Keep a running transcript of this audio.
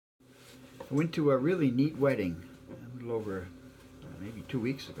I went to a really neat wedding a little over maybe 2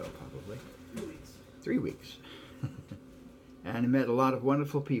 weeks ago, probably. 3 weeks. And I met a lot of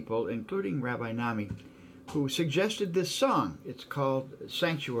wonderful people, including Rabbi Nami, who suggested this song. It's called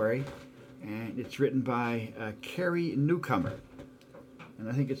Sanctuary, and it's written by Carrie Newcomer. And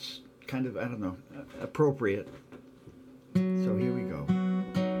I think it's kind of, I don't know, appropriate. So here we go.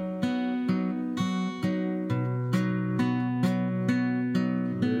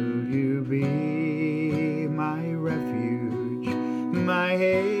 Will you be my refuge, my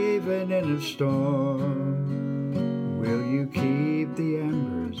haven in a storm? Will you keep the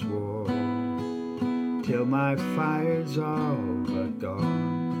embers warm till my fire's all but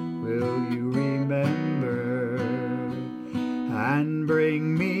gone? Will you remember and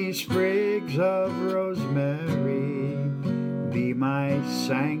bring me sprigs of rosemary? Be my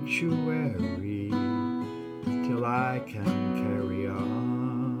sanctuary till I can carry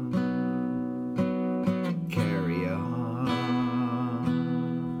on, carry on,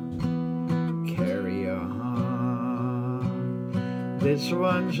 carry on. This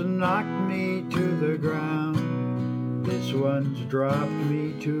one's knocked me to the ground, this one's dropped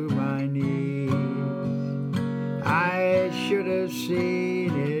me to my knees. I should have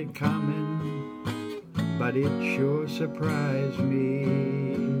seen it coming, but it sure surprised me.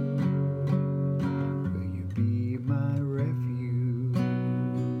 Will you be my refuge,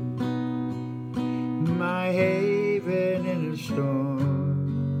 my haven in a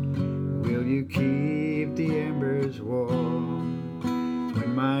storm? Will you keep the embers warm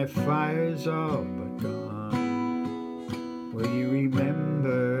when my fire's all but gone? Will you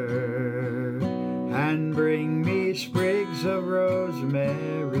remember and bring me sprigs of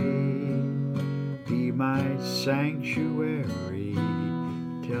rosemary? Be my sanctuary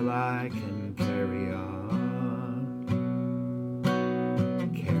till I can carry on,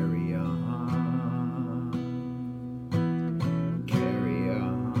 carry on, carry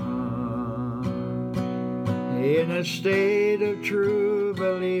on. In a state of true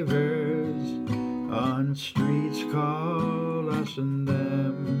believers, on streets called us and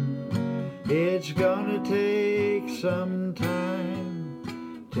them, it's gonna take some time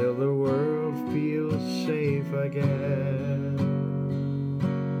till the world feels safe again.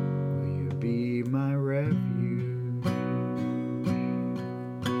 Will you be my refuge,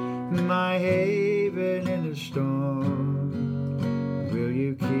 my haven in a storm? Will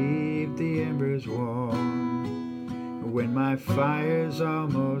you keep the embers warm when my fire's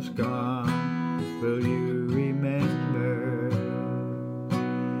almost gone? Will you remember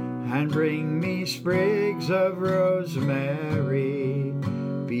and bring me sprigs of rosemary?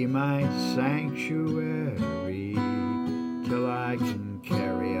 Be my sanctuary till I can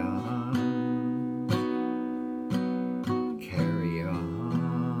carry on, carry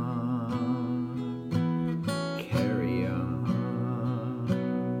on, carry on.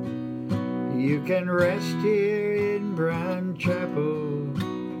 You can rest here in Brown Chapel,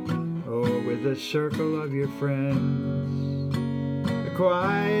 or with the circle of your friends, a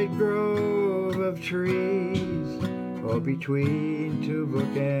quiet grove of trees, or between two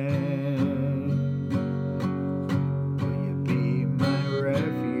bookends. Will you be my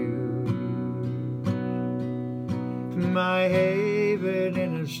refuge, my haven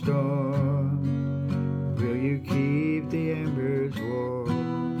in a storm? Will you keep the embers warm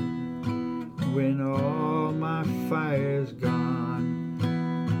when all my fire's gone?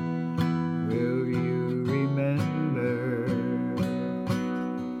 Will you remember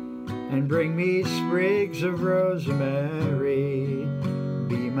and bring me sprigs of rosemary?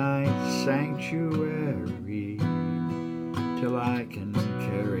 Be my sanctuary till I can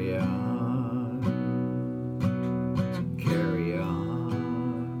carry on, carry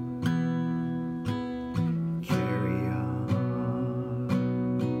on, carry on.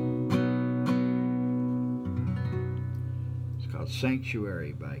 It's called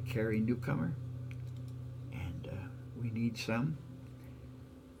Sanctuary by Carrie Newcomer, and we need some.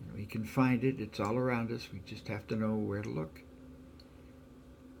 We can find it. It's all around us. We just have to know where to look.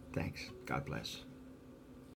 Thanks. God bless.